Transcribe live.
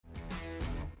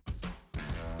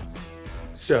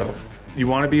So, you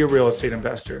want to be a real estate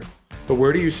investor, but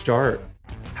where do you start?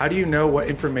 How do you know what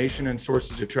information and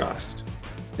sources to trust?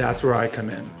 That's where I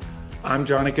come in. I'm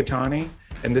Johnny Catani,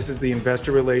 and this is the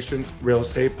Investor Relations Real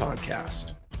Estate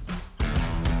Podcast.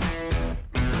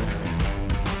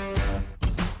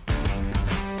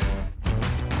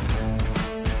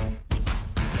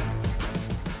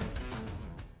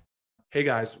 Hey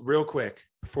guys, real quick,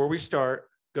 before we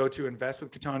start, go to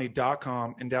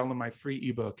investwithkatani.com and download my free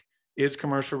ebook, Is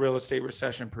Commercial Real Estate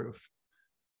Recession Proof?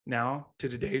 Now to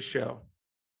today's show.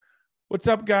 What's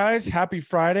up, guys? Happy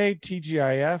Friday,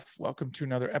 TGIF. Welcome to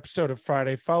another episode of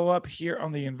Friday Follow-Up here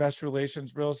on the Investor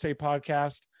Relations Real Estate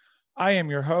Podcast. I am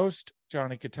your host,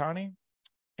 Johnny Catani,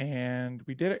 and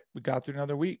we did it. We got through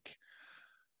another week.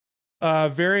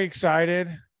 Very excited.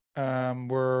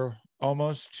 We're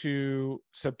almost to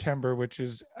September, which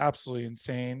is absolutely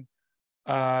insane.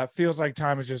 Feels like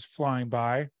time is just flying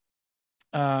by.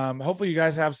 Hopefully you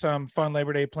guys have some fun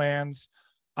Labor Day plans.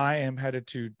 I am headed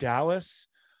to Dallas,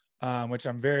 which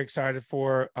I'm very excited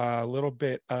for. A little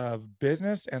bit of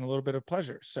business and a little bit of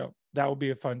pleasure. So that will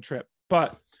be a fun trip,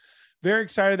 but very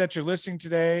excited that you're listening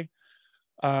today.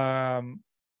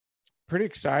 Pretty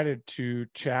excited to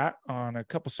chat on a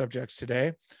couple subjects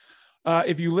today.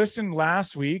 If you listened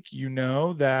last week, you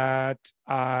know that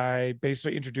I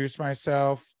basically introduced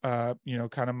myself, kind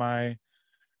of my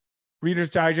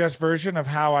Reader's Digest version of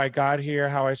how I got here,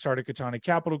 how I started Catani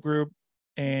Capital Group.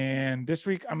 And this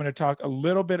week, I'm going to talk a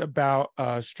little bit about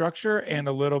structure and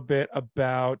a little bit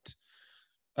about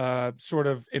sort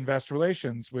of investor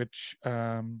relations, which,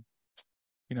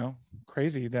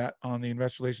 crazy that on the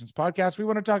Investor Relations podcast, we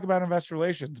want to talk about investor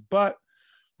relations, but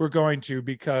we're going to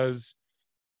because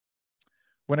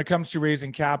when it comes to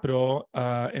raising capital,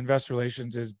 investor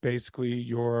relations is basically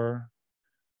your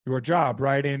job,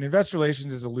 right? And investor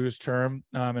relations is a loose term,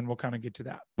 and we'll kind of get to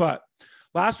that. But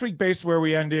last week, based where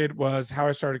we ended was how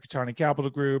I started Catani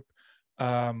Capital Group,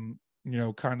 kind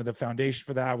of the foundation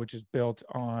for that, which is built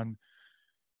on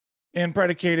and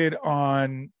predicated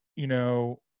on,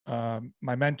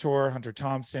 my mentor, Hunter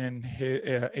Thompson,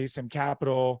 ASIM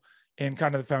Capital, and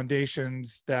kind of the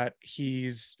foundations that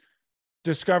he's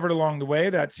discovered along the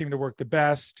way that seem to work the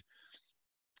best.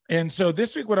 And so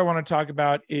this week, what I want to talk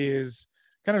about is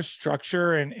kind of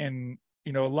structure and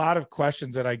a lot of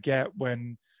questions that I get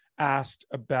when asked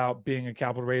about being a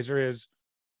capital raiser is,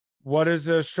 what does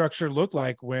the structure look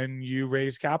like when you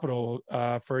raise capital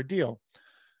for a deal?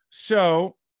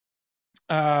 So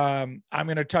I'm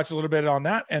going to touch a little bit on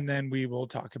that, and then we will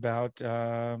talk about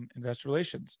investor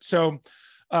relations. So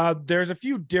there's a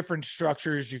few different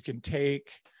structures you can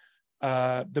take.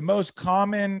 The most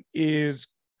common is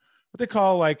what they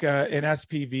call like an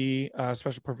SPV,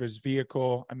 special purpose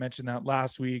vehicle. I mentioned that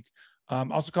last week.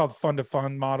 Also called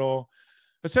fund-to-fund model.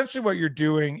 Essentially what you're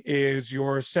doing is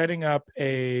you're setting up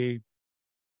a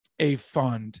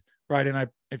fund, right? And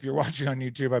if you're watching on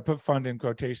YouTube, I put fund in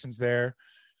quotations there.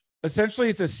 Essentially,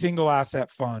 it's a single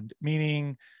asset fund,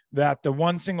 meaning that the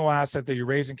one single asset that you're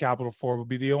raising capital for will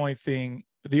be the only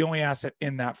asset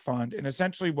in that fund. And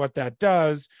essentially what that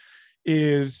does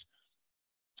is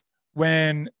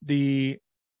when the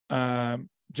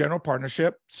general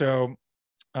partnership, so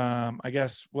I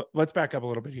guess let's back up a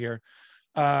little bit here.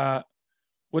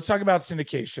 Let's talk about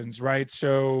syndications, right?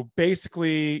 So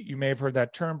basically, you may have heard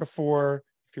that term before.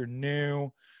 If you're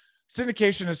new,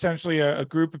 syndication is essentially a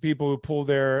group of people who pull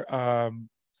their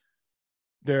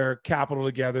capital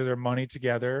together, their money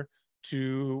together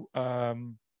to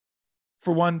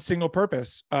for one single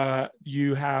purpose.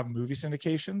 You have movie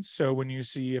syndications. So when you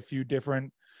see a few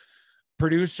different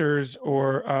producers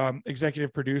or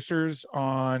executive producers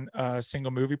on a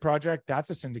single movie project,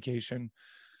 that's a syndication.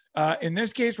 In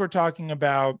this case, we're talking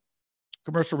about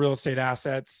commercial real estate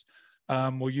assets.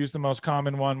 We'll use the most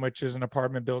common one, which is an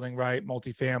apartment building, right?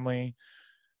 Multifamily.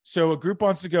 So a group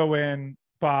wants to go in,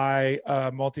 buy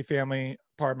a multifamily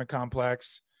apartment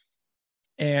complex,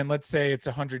 and let's say it's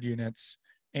 100 units.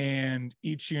 And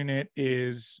each unit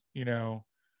is, so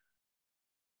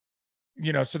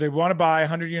they want to buy a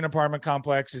 100-unit apartment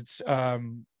complex. It's,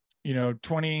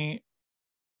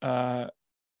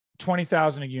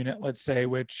 20,000 a unit, let's say,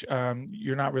 which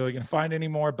you're not really going to find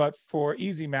anymore. But for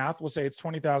easy math, we'll say it's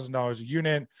 $20,000 a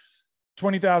unit.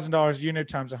 $20,000 a unit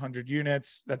times 100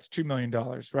 units, that's $2 million,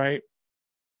 right?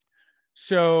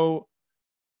 So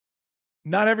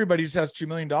not everybody just has $2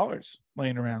 million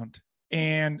laying around.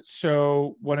 And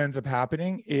so what ends up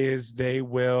happening is they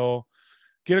will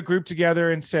get a group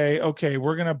together and say, okay,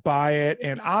 we're going to buy it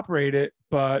and operate it,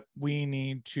 but we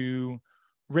need to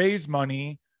raise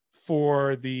money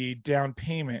for the down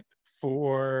payment,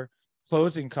 for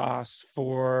closing costs,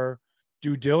 for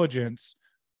due diligence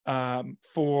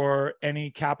for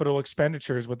any capital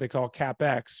expenditures, what they call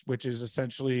CapEx, which is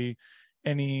essentially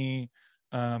any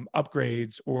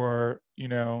upgrades or,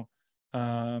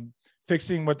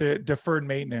 fixing what the deferred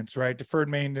maintenance, right? Deferred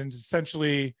maintenance,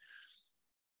 essentially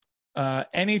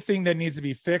anything that needs to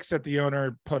be fixed that the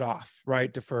owner put off,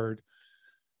 right? Deferred.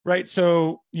 Right.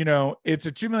 So, it's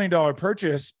a $2 million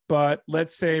purchase, but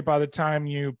let's say by the time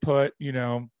you put,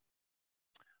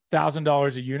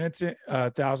 $1,000 a unit,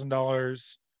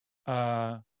 $1,000,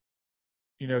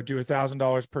 do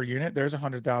 $1,000 per unit, there's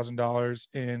 $100,000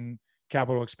 in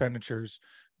capital expenditures.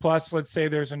 Plus, let's say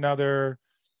there's another,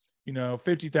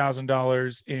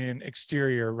 $50,000 in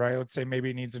exterior, right? Let's say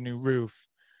maybe it needs a new roof.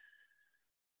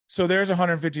 So there's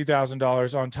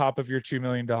 $150,000 on top of your $2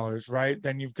 million, right?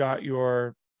 Then you've got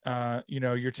your,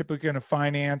 you're typically going to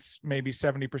finance maybe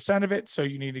 70% of it. So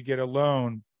you need to get a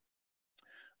loan,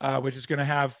 which is going to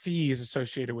have fees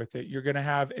associated with it. You're going to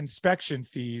have inspection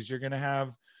fees. You're going to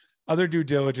have other due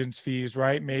diligence fees,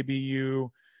 right? Maybe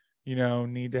you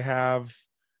need to have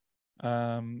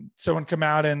someone come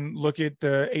out and look at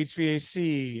the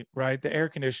HVAC, right? The air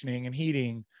conditioning and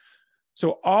heating.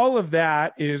 So all of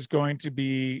that is going to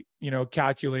be,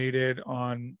 calculated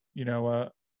on,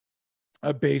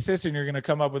 a basis, and you're going to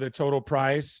come up with a total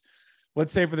price.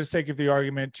 Let's say for the sake of the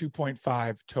argument,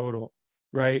 2.5 total,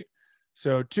 right?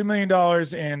 So $2 million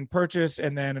in purchase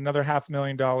and then another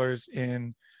 $500,000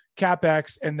 in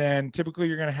CapEx. And then typically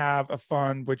you're going to have a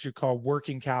fund, which you call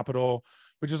working capital,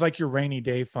 which is like your rainy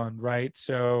day fund, right?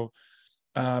 So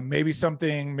maybe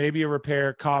a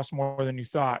repair costs more than you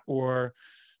thought, or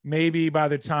maybe by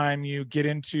the time you get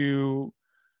into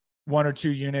 1 or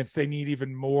 2 units, they need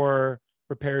even more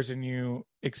repairs than you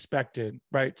expected,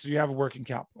 right? So you have a working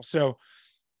capital. So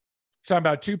talking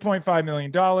about $2.5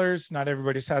 million. Not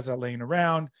everybody just has that laying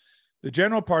around. The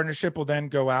general partnership will then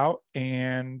go out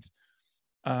and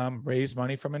raise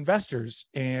money from investors.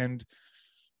 And,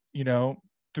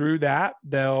 through that,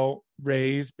 they'll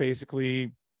raise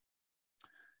basically,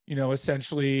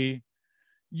 essentially,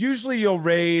 usually you'll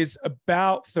raise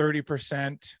about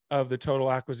 30% of the total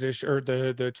acquisition, or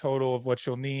the total of what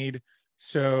you'll need.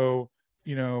 So,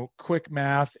 quick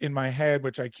math in my head,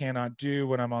 which I cannot do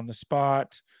when I'm on the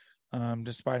spot,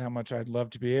 despite how much I'd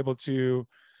love to be able to.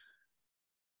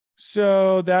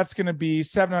 So that's going to be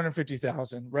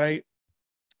 750,000, right?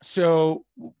 So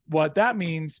what that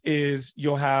means is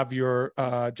you'll have your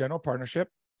general partnership,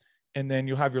 and then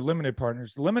you'll have your limited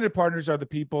partners. The limited partners are the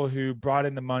people who brought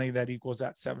in the money that equals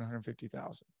that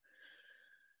 750,000.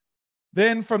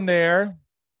 Then from there,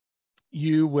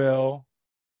 you will,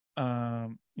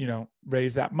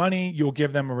 raise that money. You'll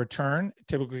give them a return.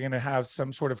 Typically going to have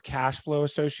some sort of cash flow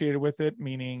associated with it,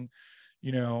 meaning,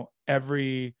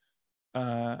 every,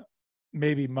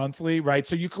 maybe monthly, right?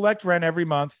 So you collect rent every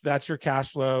month. That's your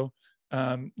cash flow.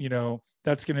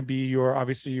 That's going to be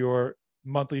obviously your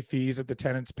monthly fees that the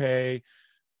tenants pay,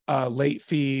 late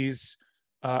fees,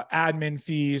 admin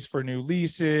fees for new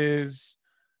leases,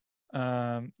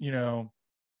 maybe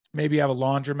you have a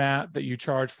laundromat that you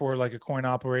charge for, like a coin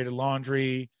operated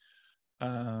laundry.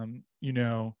 There's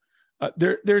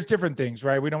different things,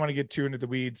 right? We don't want to get too into the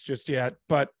weeds just yet,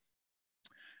 but,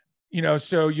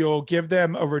 so you'll give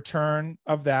them a return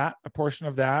of that, a portion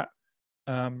of that,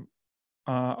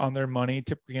 on their money,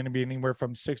 typically going to be anywhere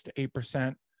from 6 to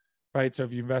 8%, right? So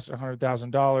if you invest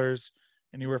 $100,000,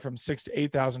 anywhere from $6,000 to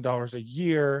 $8,000 a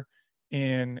year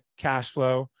in cash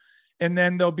flow. And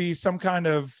then there'll be some kind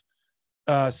of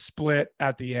split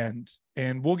at the end.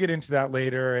 And we'll get into that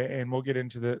later, and we'll get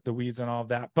into the weeds on all of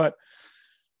that. But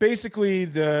basically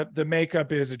the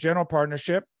makeup is a general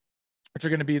partnership, which are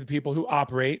going to be the people who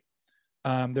operate.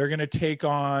 They're going to take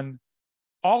on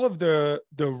all of the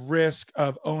risk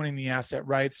of owning the asset,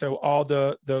 right? So all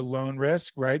the loan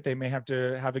risk, right? They may have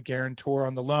to have a guarantor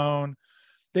on the loan.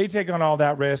 They take on all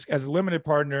that risk. As a limited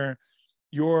partner,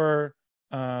 you're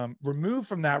removed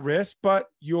from that risk, but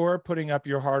you're putting up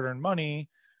your hard-earned money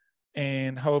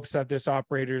in hopes that this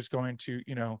operator is going to,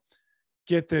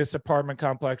 get this apartment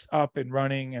complex up and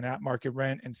running and at market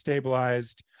rent and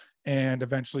stabilized, and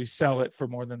eventually sell it for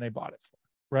more than they bought it for,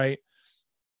 right?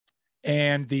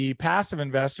 And the passive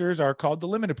investors are called the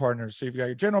limited partners. So you've got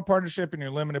your general partnership and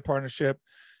your limited partnership.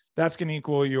 That's going to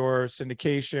equal your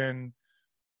syndication,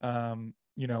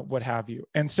 what have you.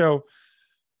 And so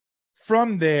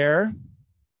from there,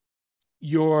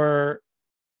 you're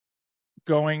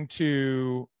going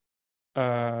to,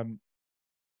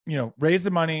 raise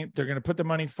the money. They're going to put the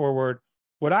money forward.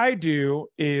 What I do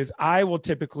is I will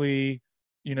typically,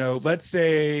 let's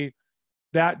say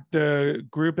that the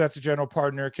group that's a general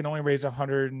partner can only raise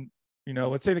 100,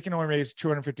 let's say they can only raise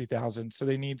 250,000. So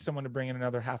they need someone to bring in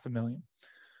another $500,000.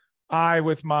 I,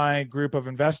 with my group of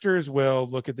investors, will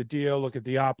look at the deal, look at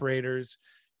the operators,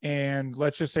 and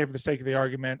let's just say for the sake of the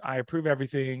argument, I approve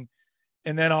everything,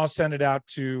 and then I'll send it out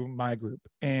to my group.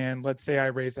 And let's say I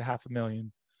raise $500,000.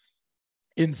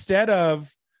 Instead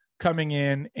of coming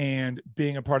in and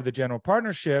being a part of the general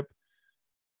partnership,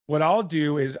 what I'll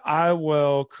do is I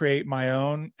will create my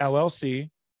own LLC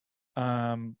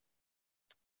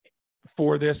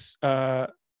for this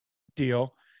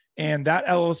deal. And that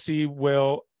LLC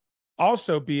will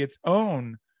also be its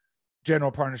own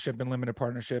general partnership and limited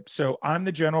partnership. So I'm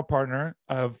the general partner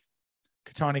of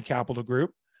Katani Capital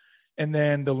Group, and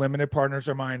then the limited partners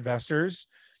are my investors.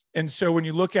 And so when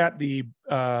you look at the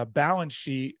balance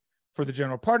sheet for the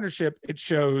general partnership, it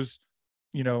shows,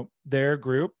 their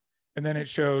group, and then it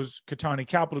shows Katani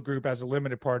Capital Group as a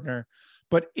limited partner.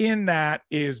 But in that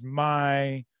is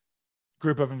my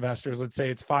group of investors. Let's say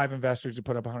it's 5 investors who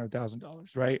put up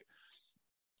 $100,000, right?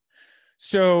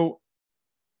 So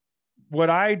what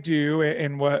I do,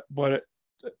 and what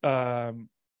a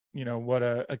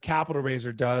capital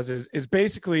raiser does is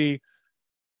basically,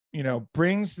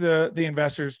 brings the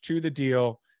investors to the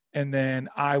deal, and then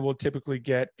I will typically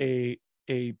get a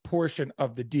portion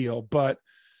of the deal, but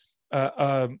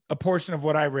a portion of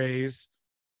what I raise,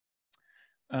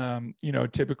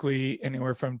 typically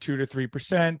anywhere from 2 to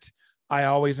 3%. I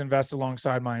always invest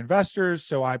alongside my investors,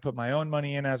 so I put my own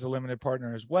money in as a limited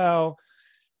partner as well.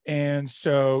 And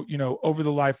so, over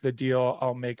the life of the deal,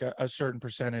 I'll make a certain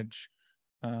percentage,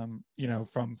 from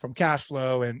cash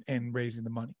flow and raising the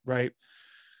money, right?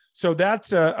 So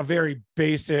that's a very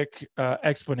basic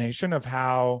explanation of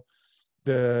how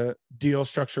the deal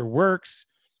structure works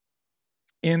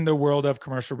in the world of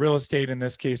commercial real estate, in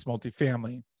this case,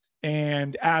 multifamily.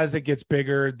 And as it gets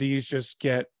bigger, these just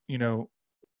get,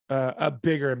 a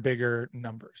bigger and bigger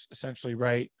numbers, essentially,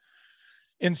 right?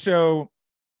 And so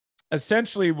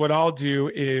essentially what I'll do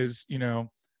is,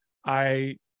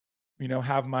 I,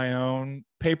 have my own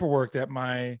paperwork that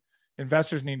my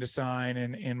investors need to sign,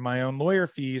 and my own lawyer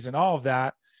fees and all of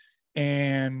that.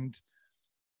 And,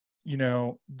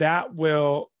 that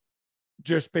will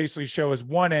just basically show as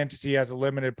one entity as a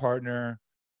limited partner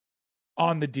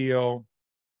on the deal.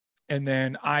 And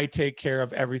then I take care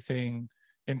of everything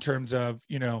in terms of,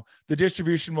 the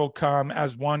distribution will come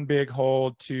as one big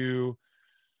whole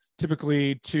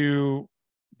typically to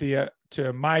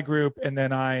my group, and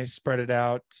then I spread it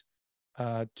out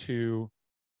to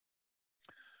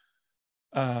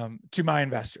my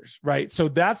investors, right? So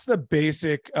that's the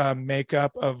basic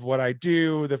makeup of what I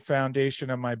do, the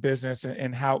foundation of my business,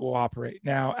 and how it will operate.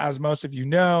 Now, as most of you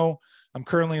know, I'm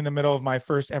currently in the middle of my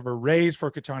first ever raise for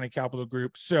Katani Capital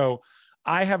Group. So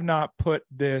I have not put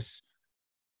this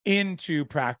into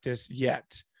practice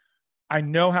yet. I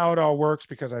know how it all works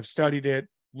because I've studied it,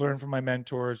 learned from my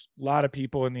mentors, a lot of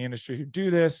people in the industry who do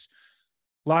this,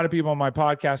 a lot of people on my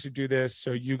podcast who do this.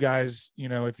 So you guys,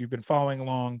 if you've been following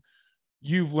along,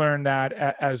 you've learned that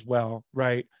as well,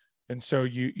 right? And so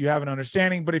you have an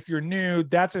understanding. But if you're new,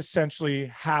 that's essentially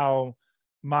how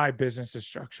my business is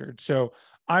structured. So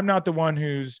I'm not the one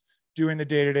who's doing the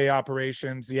day-to-day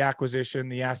operations, the acquisition,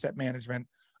 the asset management.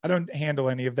 I don't handle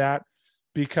any of that,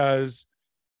 because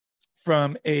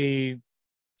from a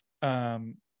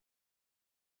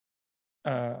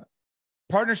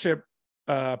partnership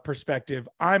perspective,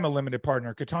 I'm a limited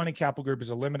partner. Katani Capital Group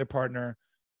is a limited partner.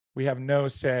 We have no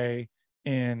say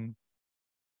in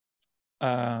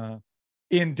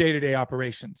day-to-day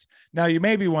operations. Now, you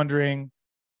may be wondering,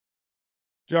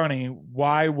 Johnny,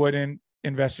 why wouldn't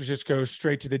investors just go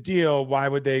straight to the deal? Why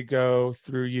would they go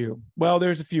through you? Well,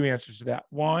 there's a few answers to that.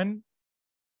 One,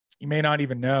 you may not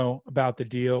even know about the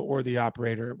deal or the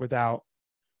operator without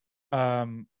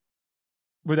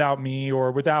me,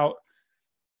 or without,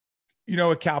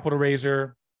 a capital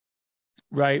raiser,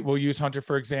 right? We'll use Hunter,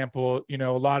 for example. A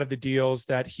lot of the deals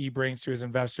that he brings to his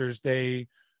investors, they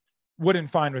wouldn't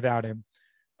find without him.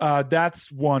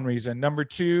 That's one reason. Number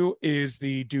two is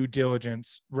the due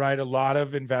diligence, right? A lot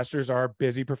of investors are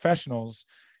busy professionals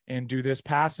and do this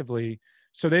passively.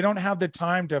 So they don't have the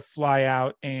time to fly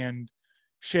out and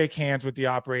shake hands with the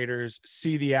operators,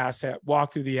 see the asset,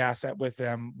 walk through the asset with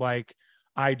them like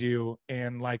I do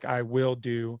and like I will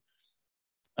do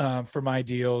for my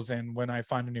deals. And when I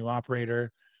find a new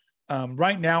operator,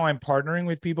 right now I'm partnering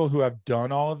with people who have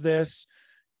done all of this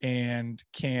and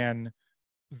can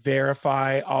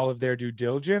verify all of their due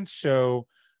diligence. So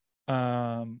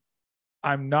I'm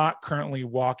not currently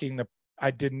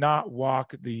I did not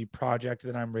walk the project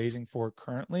that I'm raising for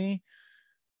currently.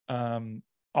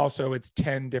 Also, it's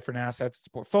 10 different assets. It's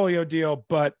a portfolio deal,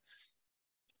 but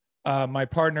My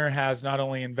partner has not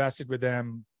only invested with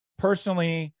them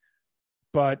personally,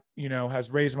 but,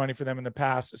 has raised money for them in the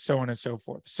past, so on and so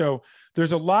forth. So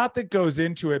there's a lot that goes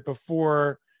into it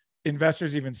before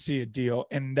investors even see a deal.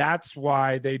 And that's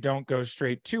why they don't go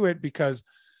straight to it, because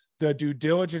the due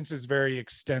diligence is very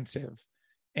extensive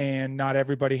and not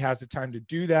everybody has the time to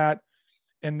do that.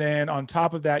 And then on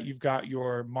top of that, you've got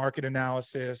your market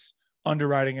analysis,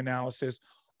 underwriting analysis,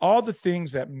 all the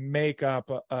things that make up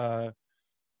a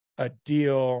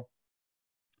deal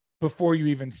before you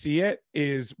even see it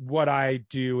is what I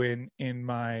do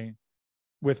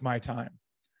with my time.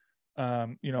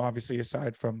 Obviously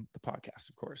aside from the podcast,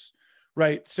 of course,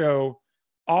 right? So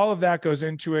all of that goes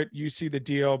into it. You see the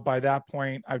deal. By that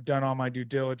point, I've done all my due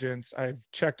diligence. I've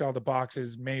checked all the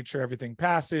boxes, made sure everything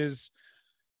passes.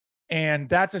 And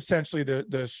that's essentially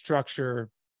the structure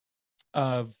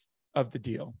of the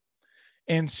deal.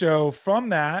 And so from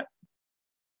that,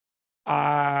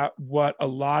 what a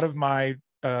lot of my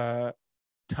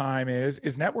time is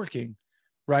networking,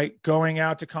 right? Going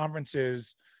out to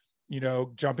conferences,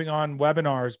 jumping on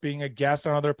webinars, being a guest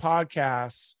on other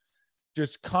podcasts,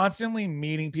 just constantly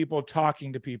meeting people,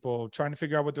 talking to people, trying to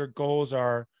figure out what their goals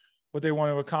are, what they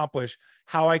want to accomplish,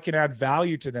 how I can add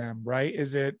value to them, right?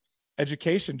 Is it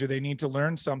education? Do they need to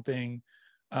learn something?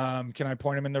 Can I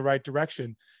point them in the right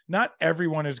direction? Not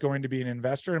everyone is going to be an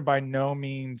investor, and by no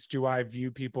means do I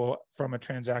view people from a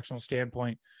transactional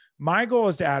standpoint. My goal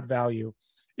is to add value.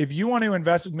 If you want to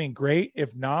invest with me, great.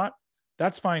 If not,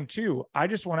 that's fine too. I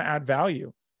just want to add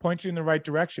value, point you in the right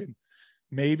direction.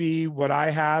 Maybe what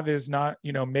I have is not,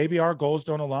 maybe our goals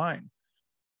don't align.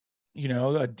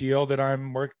 A deal that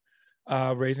I'm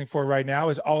raising for right now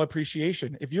is all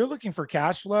appreciation. If you're looking for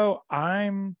cash flow, I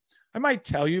might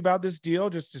tell you about this deal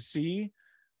just to see,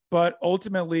 but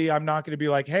ultimately I'm not going to be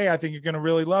like, hey, I think you're going to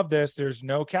really love this. There's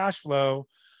no cash flow,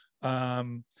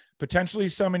 potentially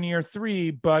some in year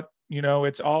 3, but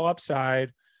it's all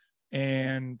upside.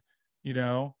 And,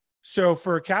 so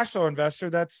for a cash flow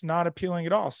investor, that's not appealing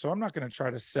at all. So I'm not going to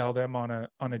try to sell them on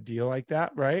a deal like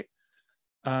that. Right.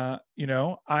 I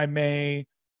may,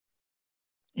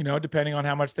 depending on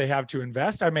how much they have to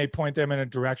invest, I may point them in a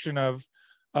direction of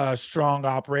a strong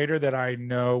operator that I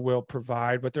know will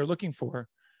provide what they're looking for.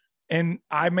 And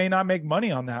I may not make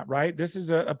money on that, right? This is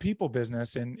a people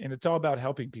business, and it's all about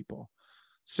helping people.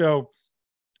 So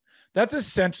that's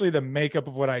essentially the makeup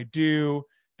of what I do.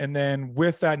 And then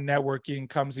with that networking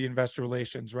comes the investor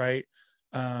relations, right?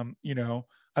 I've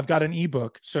got an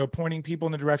ebook. So pointing people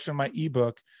in the direction of my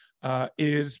ebook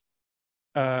is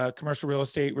Commercial Real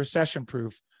Estate Recession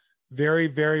Proof. Very,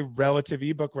 very relative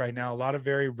ebook right now. A lot of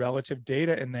very relative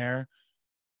data in there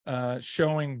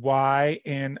showing why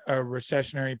in a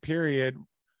recessionary period,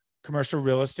 commercial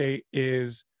real estate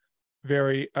is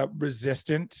very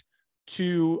resistant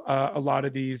to a lot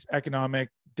of these economic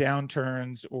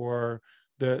downturns or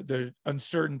the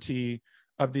uncertainty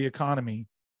of the economy.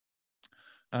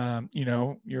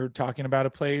 You're talking about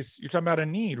a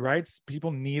need, right?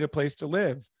 People need a place to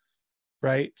live,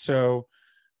 right? So,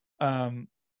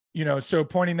 so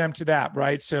pointing them to that,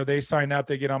 right? So they sign up,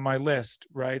 they get on my list,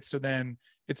 right? So then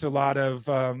it's a lot of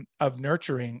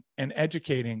nurturing and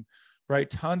educating, right?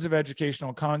 Tons of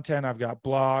educational content. I've got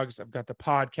blogs, I've got the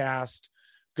podcast,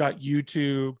 got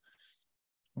YouTube,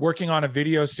 working on a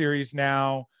video series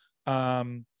now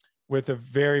with a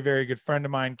very, very good friend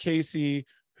of mine, Casey,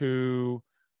 who,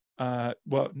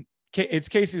 it's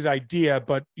Casey's idea,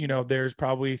 but, there's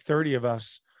probably 30 of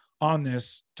us on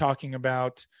this talking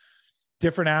about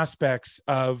different aspects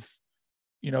of,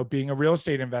 being a real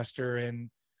estate investor. And,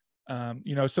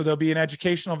 so there'll be an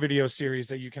educational video series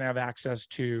that you can have access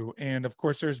to. And of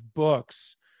course there's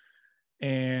books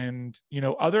and,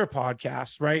 other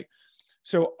podcasts, right?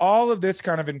 So all of this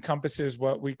kind of encompasses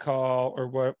what we call, or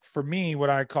what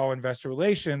I call investor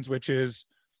relations, which is,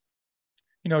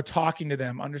 talking to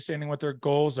them, understanding what their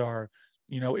goals are,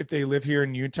 if they live here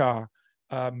in Utah,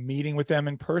 meeting with them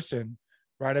in person,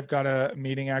 right? I've got a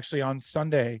meeting actually on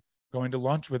Sunday, going to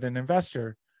lunch with an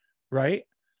investor, right?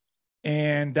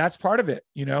 And that's part of it.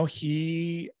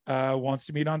 He wants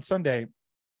to meet on Sunday.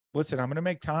 Listen, I'm going to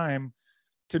make time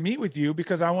to meet with you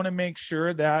because I want to make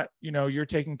sure that, you're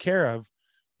taken care of,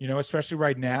 especially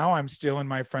right now. I'm still in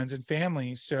my friends and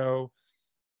family. So,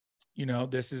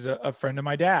 this is a friend of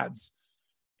my dad's.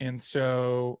 And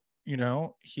so,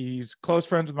 he's close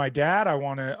friends with my dad. I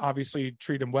want to obviously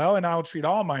treat him well, and I'll treat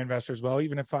all my investors well,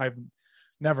 even if I've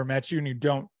never met you and you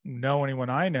don't know anyone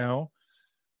I know.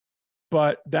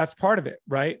 But that's part of it,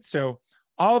 right? So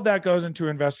all of that goes into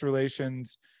investor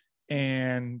relations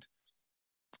and,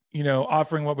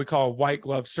 offering what we call a white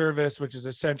glove service, which is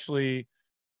essentially,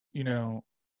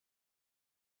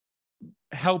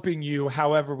 helping you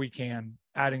however we can,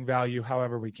 adding value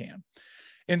however we can.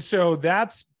 And so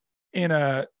that's in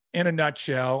a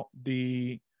nutshell,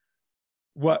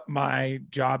 what my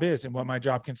job is and what my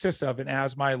job consists of. And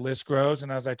as my list grows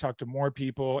and as I talk to more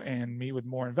people and meet with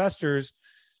more investors,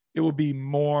 it will be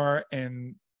more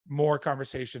and more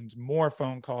conversations, more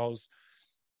phone calls,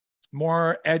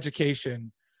 more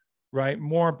education, right?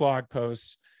 More blog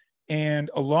posts. And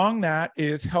along that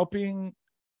is helping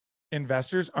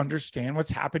investors understand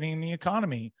what's happening in the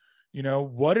economy. You know,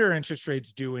 what are interest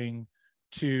rates doing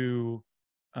to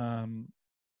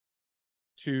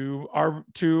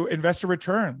investor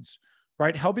returns,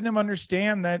 right? Helping them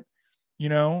understand that,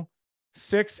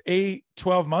 6, 8,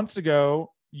 12 months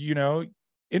ago,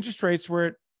 interest rates were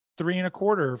at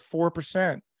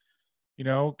 3.25%,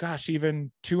 4%, gosh,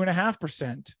 even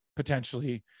 2.5%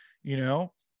 potentially,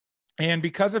 and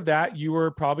because of that, you were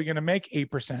probably going to make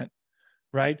 8%,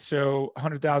 right? So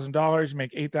 $100,000, you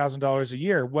make $8,000 a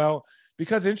year. Well,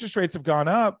 because interest rates have gone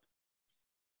up,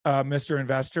 Mr.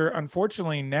 Investor,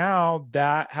 unfortunately, now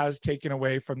that has taken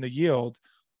away from the yield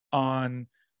on,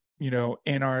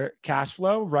 in our cash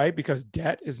flow, right? Because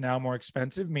debt is now more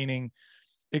expensive, meaning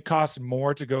it costs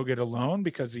more to go get a loan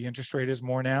because the interest rate is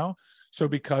more now. So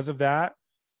because of that,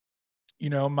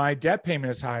 my debt payment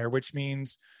is higher, which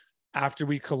means after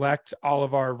we collect all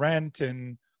of our rent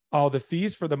and all the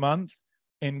fees for the month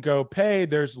and go pay,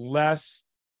 there's less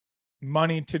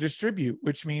money to distribute,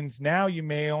 which means now you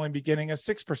may only be getting a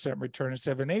 6% return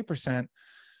instead of an 8%,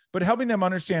 but helping them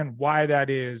understand why that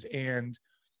is and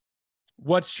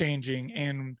what's changing,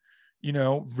 and,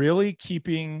 really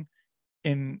keeping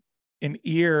an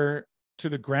ear to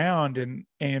the ground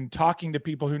and talking to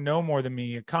people who know more than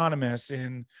me, economists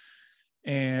and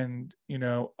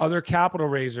other capital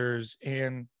raisers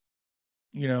and,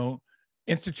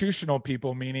 institutional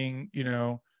people, meaning,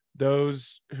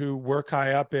 those who work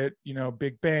high up at,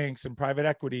 big banks and private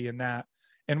equity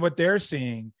and what they're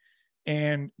seeing,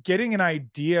 and getting an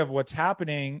idea of what's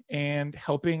happening and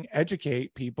helping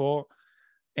educate people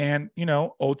and,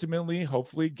 ultimately,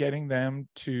 hopefully getting them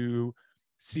to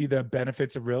see the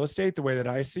benefits of real estate the way that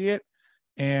I see it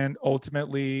and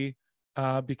ultimately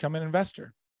become an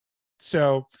investor.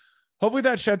 So hopefully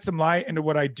that sheds some light into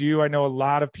what I do. I know a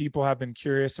lot of people have been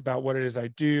curious about what it is I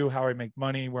do, how I make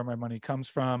money, where my money comes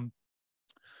from.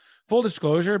 Full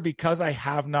disclosure, because I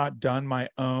have not done my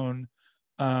own,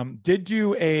 I'll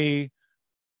continue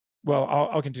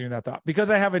that thought.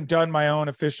 Because I haven't done my own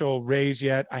official raise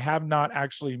yet, I have not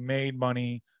actually made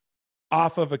money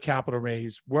off of a capital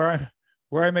raise. Where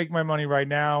I make my money right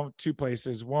now, 2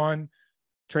 places. One,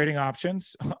 trading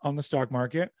options on the stock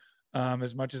market.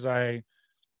 As much as I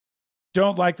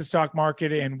don't like the stock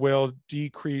market and will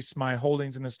decrease my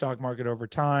holdings in the stock market over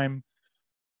time,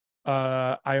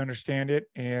 I understand it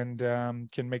and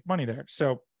can make money there.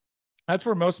 So that's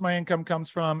where most of my income comes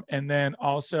from. And then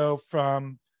also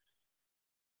from,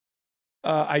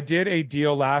 I did a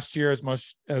deal last year, as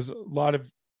a lot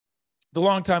of the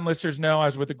longtime listeners know. I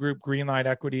was with the group Greenlight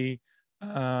Equity.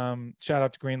 Shout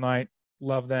out to Greenlight.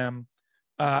 Love them.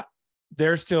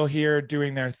 They're still here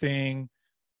doing their thing.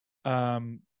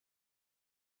 They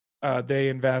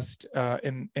invest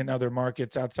in other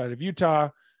markets outside of Utah.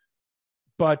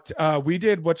 But we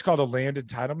did what's called a land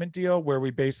entitlement deal, where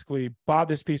we basically bought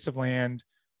this piece of land,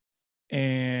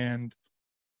 and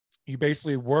you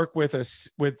basically work with us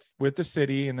with the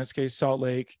city, in this case Salt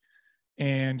Lake,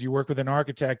 and you work with an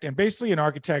architect, and basically an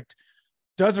architect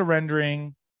does a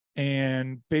rendering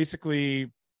and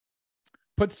basically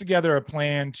puts together a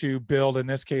plan to build, in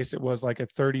this case it was like a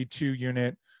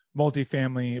 32-unit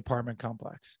multifamily apartment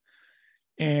complex.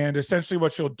 And essentially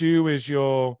what you'll do is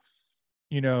you'll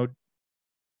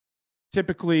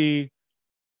typically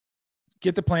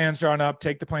get the plans drawn up,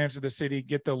 take the plans to the city,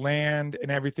 get the land and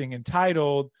everything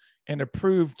entitled and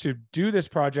approved to do this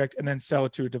project, and then sell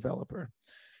it to a developer.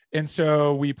 And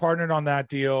so we partnered on that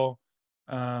deal.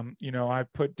 I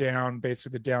put down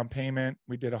basically the down payment.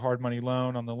 We did a hard money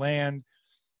loan on the land,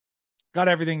 got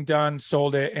everything done,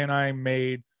 sold it, and I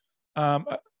made, I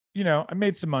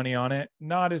made some money on it.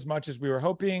 Not as much as we were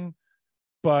hoping,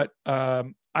 but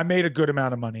I made a good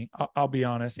amount of money, I'll be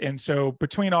honest. And so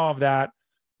between all of that,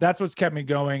 that's what's kept me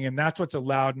going. And that's what's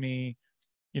allowed me,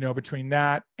 between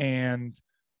that and,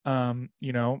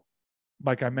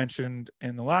 like I mentioned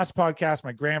in the last podcast,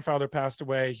 my grandfather passed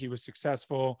away. He was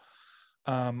successful,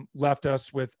 left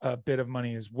us with a bit of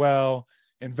money as well,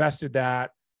 invested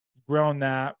that, grown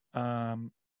that,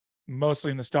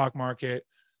 mostly in the stock market.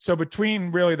 So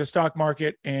between really the stock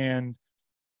market and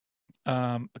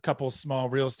a couple of small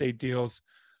real estate deals,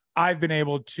 I've been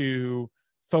able to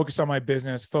focus on my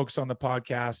business, focus on the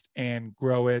podcast, and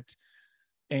grow it.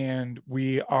 And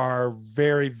we are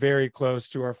very, very close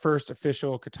to our first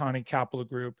official Catani Capital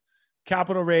Group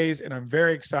capital raise, and I'm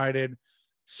very excited.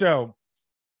 So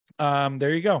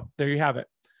there you go. There you have it.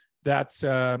 That's,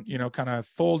 kind of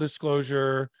full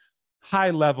disclosure,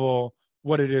 high level,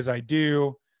 what it is I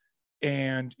do.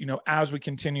 And, as we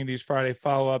continue these Friday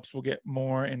follow-ups, we'll get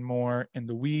more and more in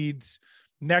the weeds.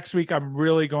 Next week, I'm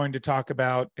really going to talk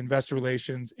about investor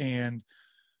relations and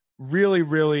really,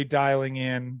 really dialing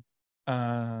in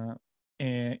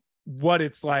and what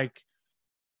it's like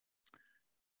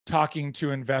talking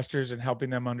to investors and helping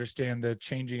them understand the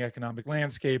changing economic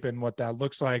landscape and what that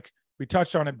looks like. We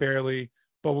touched on it barely,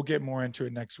 but we'll get more into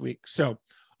it next week. So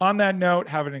on that note,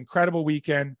 have an incredible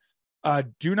weekend.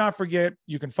 Do not forget,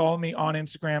 you can follow me on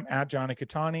Instagram at Johnny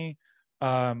Catani.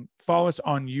 Follow us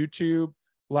on YouTube,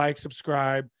 like,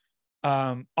 subscribe.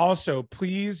 Also,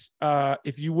 please,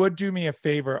 if you would do me a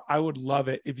favor, I would love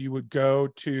it if you would go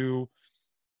to,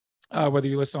 whether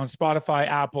you listen on Spotify,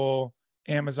 Apple,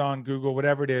 Amazon, Google,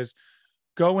 whatever it is,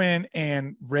 go in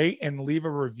and rate and leave a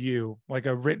review, like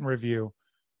a written review.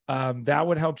 That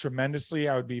would help tremendously.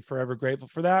 I would be forever grateful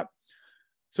for that.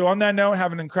 So on that note,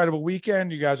 have an incredible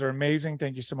weekend. You guys are amazing.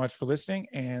 Thank you so much for listening,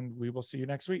 and we will see you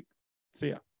next week. See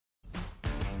ya.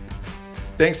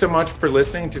 Thanks so much for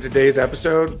listening to today's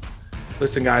episode.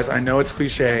 Listen, guys, I know it's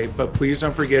cliche, but please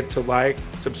don't forget to like,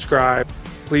 subscribe.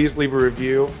 Please leave a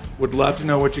review. Would love to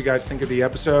know what you guys think of the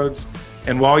episodes.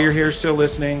 And while you're here still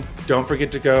listening, don't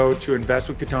forget to go to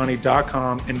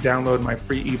investwithkatani.com and download my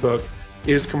free ebook,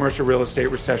 Is Commercial Real Estate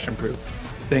Recession Proof?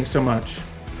 Thanks so much.